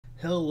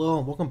Hello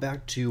and welcome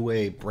back to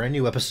a brand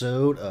new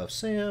episode of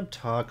Sam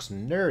Talks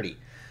Nerdy.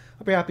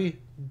 Hope you're happy,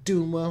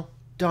 doing well,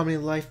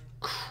 dominating life,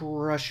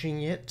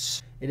 crushing it.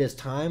 It is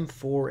time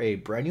for a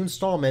brand new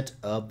installment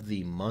of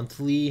the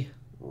monthly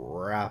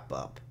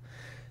wrap-up.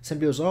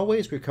 Same as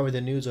always, we cover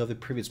the news of the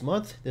previous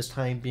month, this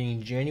time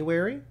being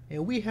January,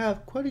 and we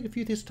have quite a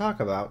few things to talk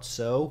about,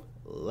 so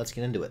let's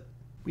get into it.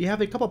 We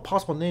have a couple of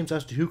possible names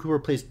as to who could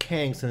replace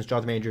Kang since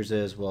Jonathan Majors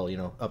is,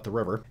 well, up the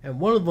river.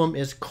 And one of them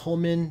is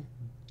Coleman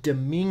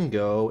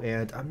Domingo,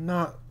 and I'm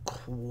not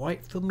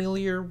quite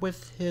familiar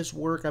with his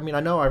work. I mean,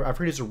 I know I've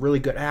heard he's a really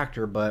good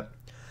actor, but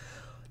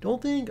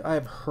don't think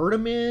I've heard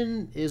him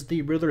in is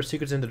the Riddler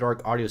Secrets in the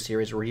Dark audio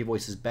series where he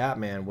voices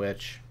Batman,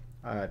 which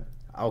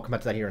I'll come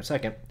back to that here in a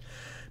second.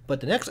 But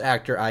the next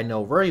actor I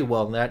know very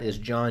well, and that is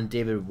John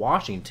David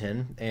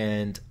Washington,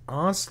 and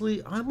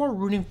honestly, I'm more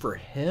rooting for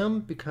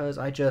him because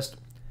I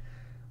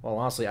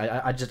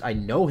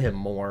know him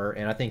more,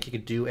 and I think he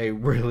could do a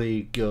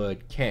really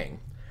good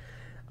Kang.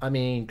 I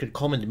mean, could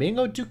Coleman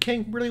Domingo do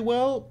Kang really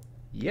well?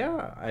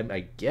 Yeah,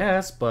 I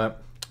guess,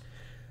 but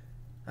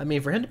I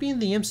mean, for him to be in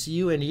the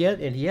MCU and he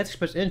had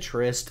expressed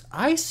interest,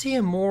 I see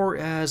him more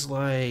as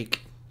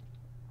like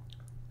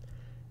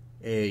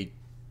a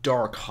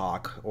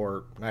Darkhawk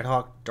or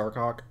Nighthawk,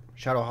 Darkhawk,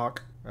 Shadowhawk.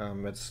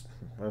 What's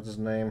his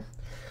name?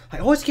 I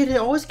always get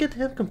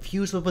him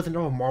confused with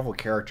another Marvel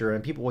character,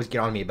 and people always get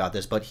on me about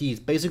this. But he's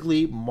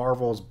basically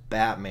Marvel's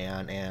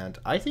Batman, and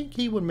I think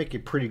he would make a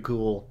pretty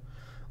cool,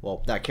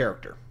 well, that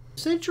character.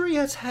 Sentry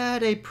has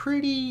had a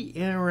pretty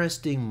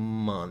interesting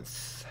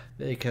month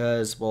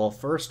because, well,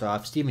 first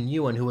off, Stephen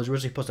Ewan, who was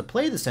originally supposed to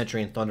play the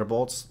Sentry in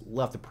Thunderbolts,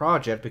 left the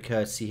project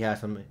because he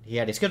had a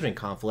scheduling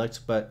conflict,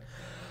 but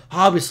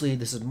obviously,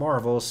 this is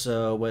Marvel,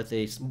 so with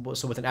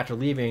an actor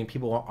leaving,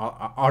 people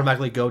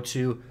automatically go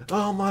to,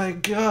 oh my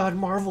god,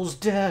 Marvel's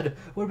dead.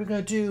 What are we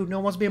gonna do? No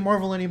one wants to be in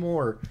Marvel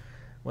anymore.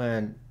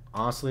 When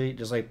honestly,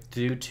 just like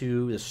due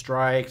to the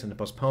strikes and the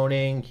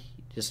postponing,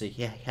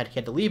 he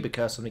had to leave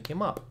because something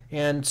came up.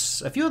 And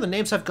a few of the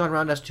names have gone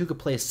around as to who could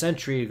play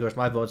Sentry. Of course,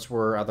 my votes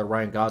were either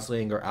Ryan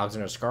Gosling or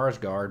Alexander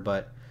Skarsgård,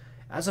 but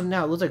as of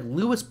now, it looks like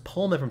Lewis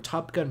Pullman from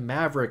Top Gun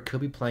Maverick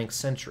could be playing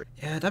Sentry.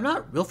 And I'm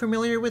not real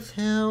familiar with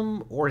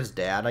him, or his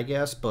dad, I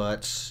guess,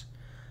 but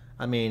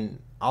I mean,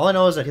 all I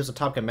know is that he was a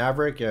Top Gun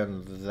Maverick,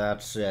 and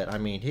that's it. I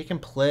mean, he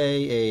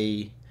plays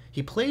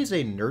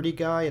a nerdy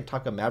guy in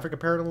Top Gun Maverick,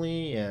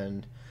 apparently,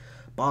 and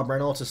Bob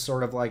Reynolds is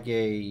sort of like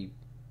a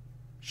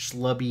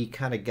schlubby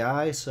kind of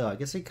guy, so I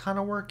guess they kind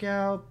of work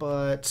out,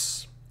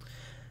 but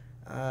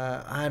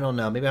I don't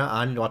know. Maybe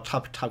I need to watch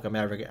Top Gun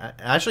Maverick. I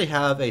actually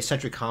have a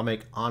Sentry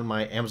comic on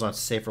my Amazon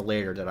Save for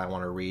Later that I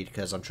want to read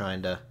because I'm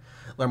trying to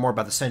learn more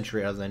about the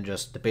Sentry other than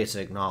just the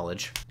basic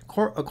knowledge.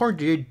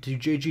 According to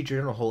JG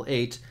Journal Hole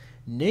 8,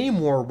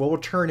 Namor will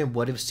return in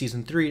What If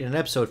Season 3 in an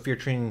episode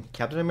featuring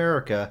Captain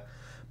America,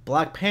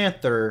 Black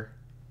Panther,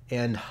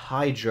 and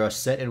Hydra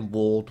set in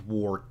World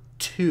War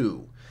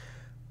II.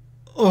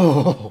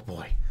 Oh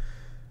boy.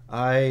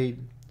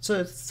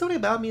 So something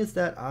about me is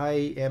that I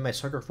am a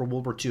sucker for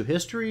World War II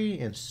history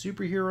and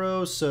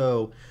superheroes,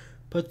 so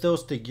put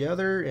those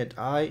together and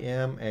I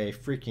am a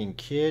freaking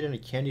kid in a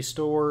candy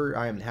store.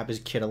 I am the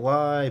happiest kid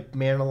alive,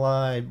 man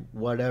alive,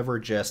 whatever.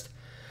 Just,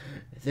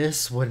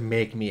 this would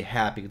make me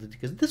happy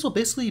because this will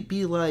basically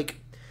be like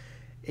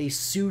a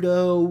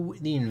pseudo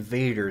The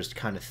Invaders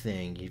kind of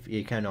thing, if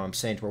you kind of know what I'm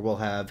saying, where we'll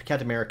have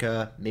Captain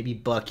America, maybe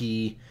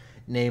Bucky,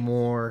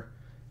 Namor,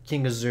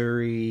 King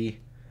Azuri,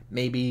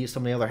 maybe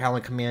some of the other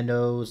Howling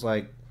Commandos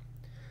like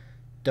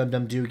Dum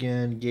Dum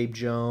Dugan, Gabe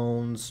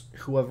Jones,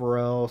 whoever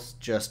else.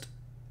 Just,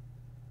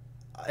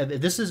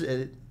 this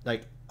is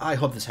like, I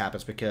hope this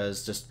happens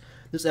because just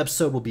this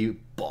episode will be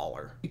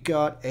baller. We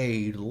got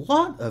a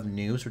lot of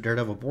news for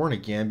Daredevil Born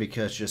Again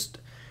because just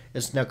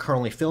it's now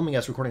currently filming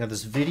as recording of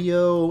this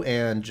video,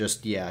 and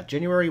just, yeah,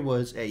 January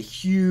was a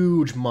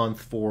huge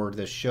month for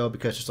this show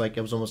because just like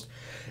it was almost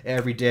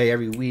every day,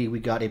 every week we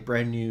got a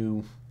brand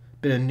new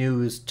bit of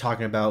news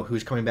talking about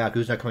who's coming back,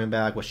 who's not coming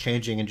back, what's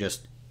changing, and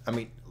just, I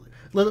mean,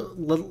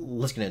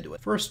 let's get into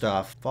it. First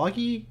off,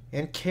 Foggy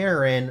and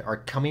Karen are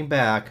coming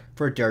back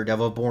for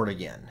Daredevil Born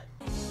Again.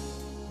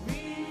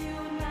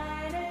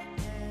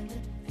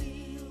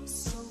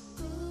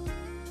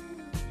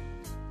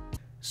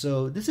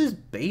 So this is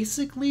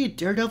basically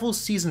Daredevil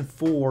Season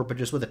 4, but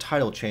just with a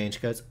title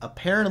change, because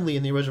apparently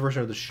in the original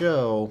version of the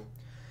show,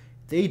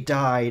 they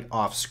died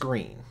off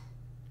screen.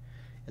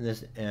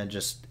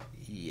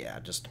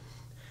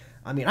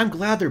 I mean, I'm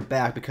glad they're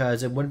back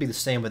because it wouldn't be the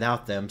same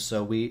without them.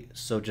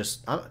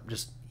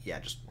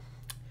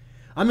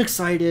 I'm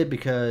excited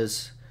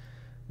because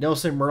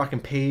Nelson, Murdoch,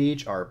 and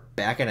Paige are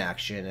back in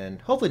action,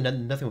 and hopefully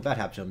nothing bad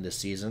happen to them this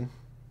season.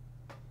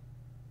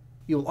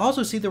 You will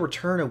also see the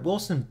return of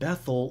Wilson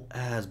Bethel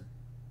as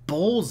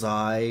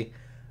Bullseye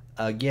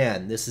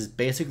again. This is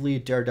basically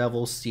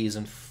Daredevil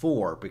Season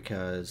 4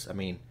 because, I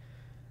mean,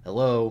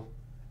 hello,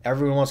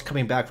 everyone's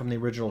coming back from the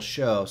original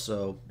show,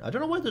 so I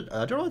don't know why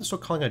they're still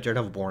calling it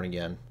Daredevil Born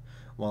Again.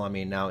 Well, I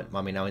mean now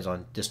he's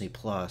on Disney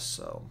Plus,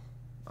 so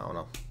I don't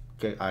know.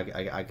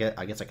 I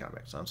guess that kind of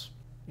makes sense.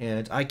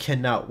 And I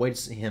cannot wait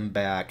to see him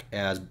back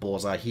as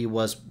Bullseye. He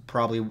was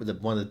probably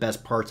one of the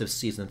best parts of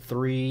Season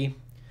 3.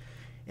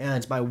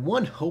 And my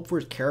one hope for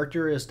his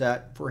character is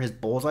that for his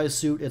Bullseye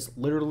suit, it's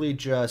literally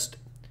just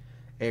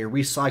a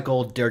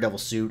recycled Daredevil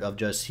suit of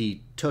just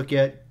he took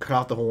it, cut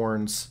off the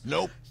horns.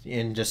 Nope.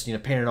 And just,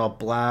 painted all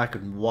black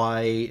and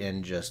white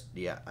and just,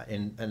 yeah.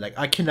 And like,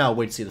 I cannot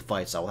wait to see the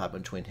fights that will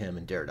happen between him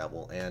and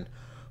Daredevil. And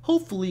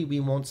hopefully we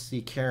won't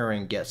see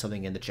Karen get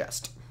something in the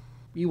chest.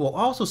 We will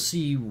also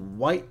see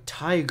White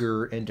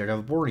Tiger in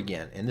Daredevil Born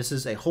Again. And this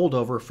is a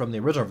holdover from the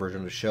original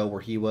version of the show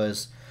where he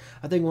was,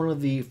 I think, one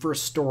of the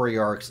first story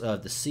arcs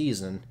of the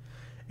season.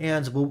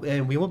 And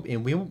we won't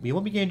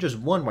be getting just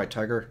one White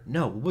Tiger.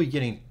 No, we'll be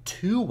getting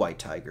 2 White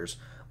Tigers.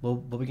 We'll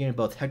be getting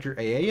both Hector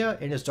Ayala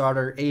and his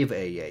daughter Ava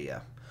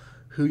Ayala,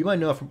 who you might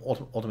know from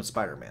Ultimate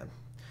Spider-Man.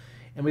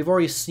 And we've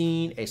already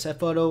seen a set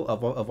photo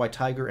of White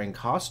Tiger in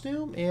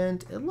costume,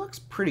 and it looks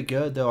pretty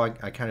good, though I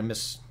kind of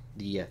miss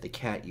the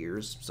cat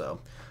ears.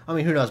 So, I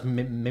mean, who knows?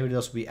 Maybe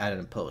those will be added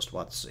in post.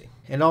 We'll have to see.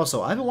 And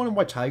also, I haven't wanted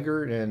White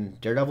Tiger and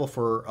Daredevil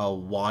for a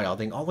while. I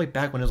think all the way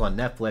back when it was on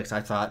Netflix,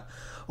 I thought,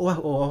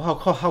 oh,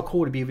 how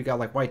cool would it be if we got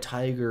like White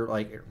Tiger,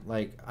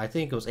 like I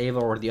think it was Ava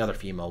or the other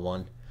female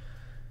one.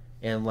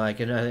 And like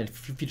in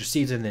future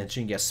season, then she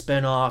can get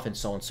spin off and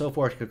so on and so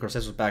forth. Of course,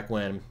 this was back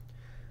when,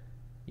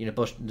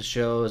 both the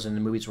shows and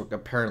the movies were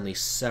apparently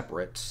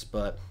separate.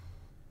 But,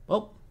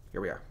 well,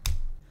 here we are.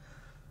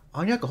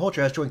 Anya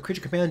Kaholtra has joined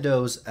Creature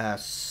Commandos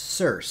as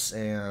Circe,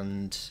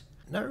 and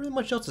not really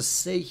much else to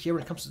say here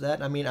when it comes to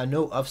that. I mean, I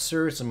know of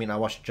Circe. I mean, I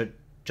watched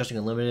Justice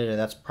Unlimited, and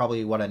that's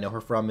probably what I know her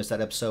from, is that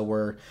episode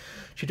where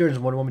she turns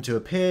Wonder Woman to a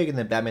pig, and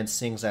then Batman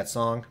sings that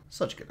song.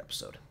 Such a good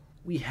episode.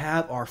 We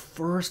have our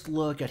first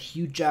look at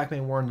Hugh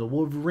Jackman wearing the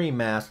Wolverine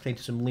mask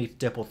thanks to some leaked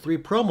Deadpool 3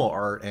 promo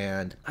art,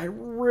 and I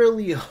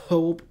really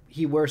hope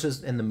he wears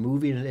this in the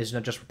movie and it's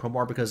not just for promo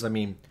art, because, I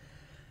mean,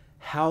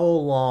 how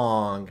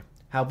long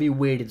have we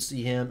waited to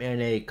see him in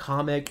a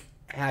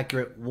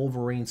comic-accurate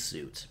Wolverine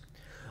suit?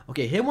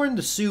 Okay, him wearing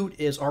the suit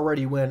is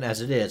already win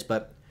as it is,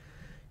 but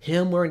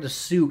him wearing the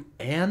suit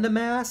and the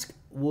mask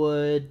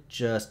would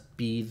just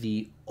be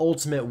the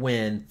ultimate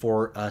win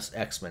for us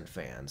X-Men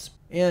fans.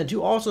 And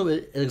you also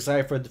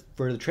excited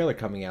for the trailer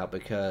coming out,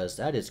 because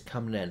that is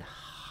coming in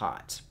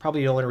hot.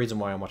 Probably the only reason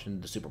why I'm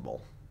watching the Super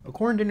Bowl.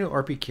 According to new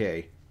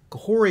RPK,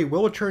 Kahori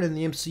will return in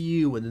the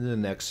MCU within the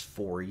next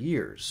 4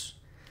 years.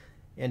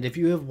 And if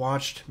you have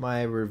watched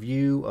my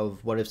review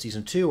of What If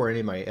Season 2, or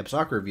any of my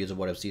episodic reviews of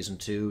What If Season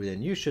 2,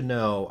 then you should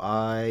know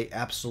I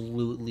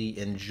absolutely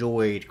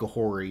enjoyed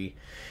Kahori,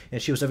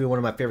 and she was definitely one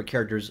of my favorite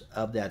characters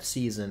of that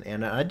season.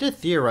 And I did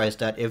theorize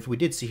that if we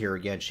did see her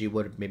again, she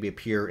would maybe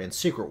appear in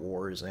Secret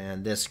Wars,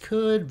 and this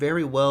could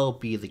very well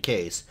be the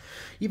case.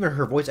 Even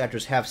her voice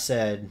actress has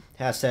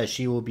said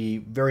she will be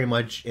very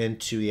much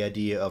into the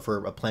idea of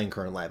her playing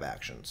her in live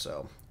action,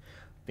 so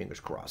fingers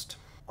crossed.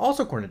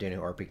 Also, according to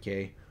Daniel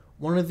RPK,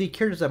 one of the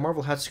characters that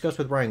Marvel has discussed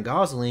with Ryan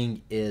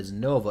Gosling is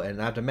Nova,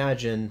 and I have to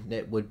imagine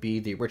it would be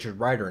the Richard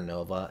Rider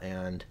Nova,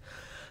 and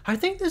I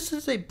think this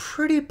is a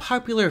pretty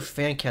popular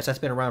fan cast that's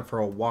been around for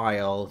a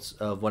while,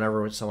 of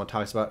whenever someone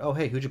talks about, oh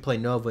hey, who'd you play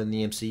Nova in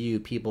the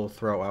MCU, people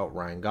throw out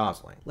Ryan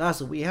Gosling.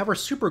 Lastly, we have our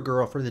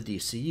Supergirl for the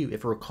DCU.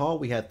 If you recall,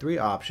 we had 3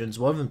 options.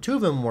 Two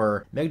of them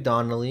were Meg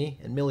Donnelly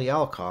and Millie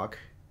Alcock.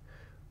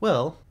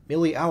 Well,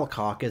 Millie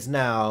Alcock is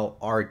now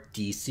our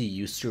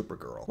DCU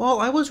Supergirl. Well,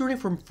 I was rooting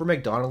for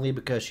Meg Donnelly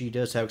because she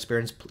does have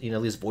experience,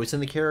 at least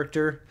voicing the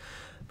character.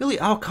 Millie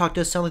Alcock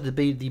does sound like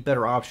the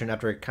better option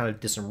after I kind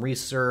of did some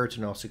research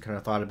and also kind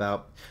of thought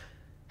about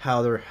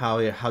how her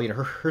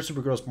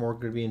Supergirl is more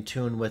going to be in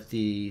tune with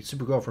the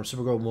Supergirl from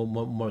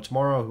Supergirl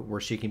Tomorrow,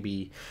 where she can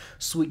be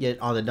sweet yet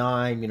on the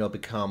dime,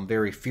 become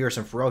very fierce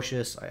and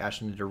ferocious. I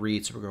actually need to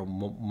read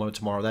Supergirl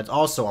Tomorrow. That's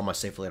also on my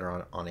save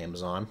later on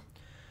Amazon.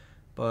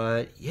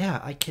 But yeah,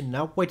 I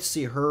cannot wait to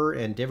see her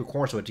and David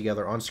Cornswell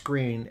together on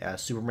screen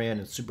as Superman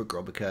and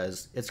Supergirl,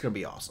 because it's going to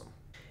be awesome.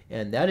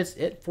 And that is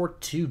it for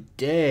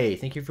today.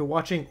 Thank you for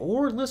watching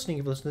or listening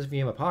if you listen to this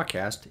via my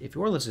podcast. If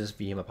you're listening to this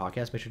via my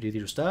podcast, make sure to do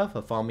your stuff.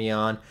 Follow me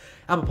on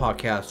Apple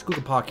Podcasts,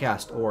 Google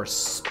Podcasts, or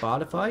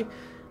Spotify.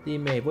 Leave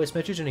me a voice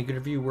message and a good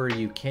review where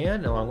you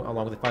can,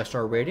 along with a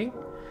 5-star rating.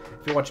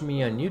 If you're watching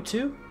me on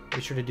YouTube,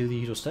 be sure to do the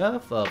usual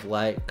stuff of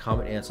like,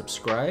 comment, and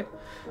subscribe.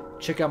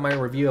 Check out my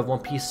review of One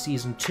Piece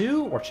Season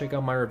 2, or check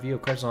out my review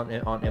of Crisis on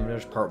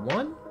Eminence Part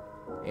 1.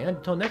 And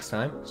until next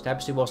time,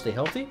 stay well, stay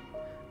healthy,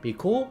 be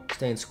cool,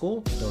 stay in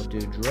school, don't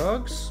do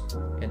drugs,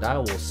 and I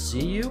will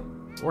see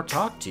you or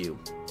talk to you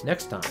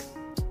next time.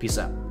 Peace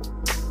out.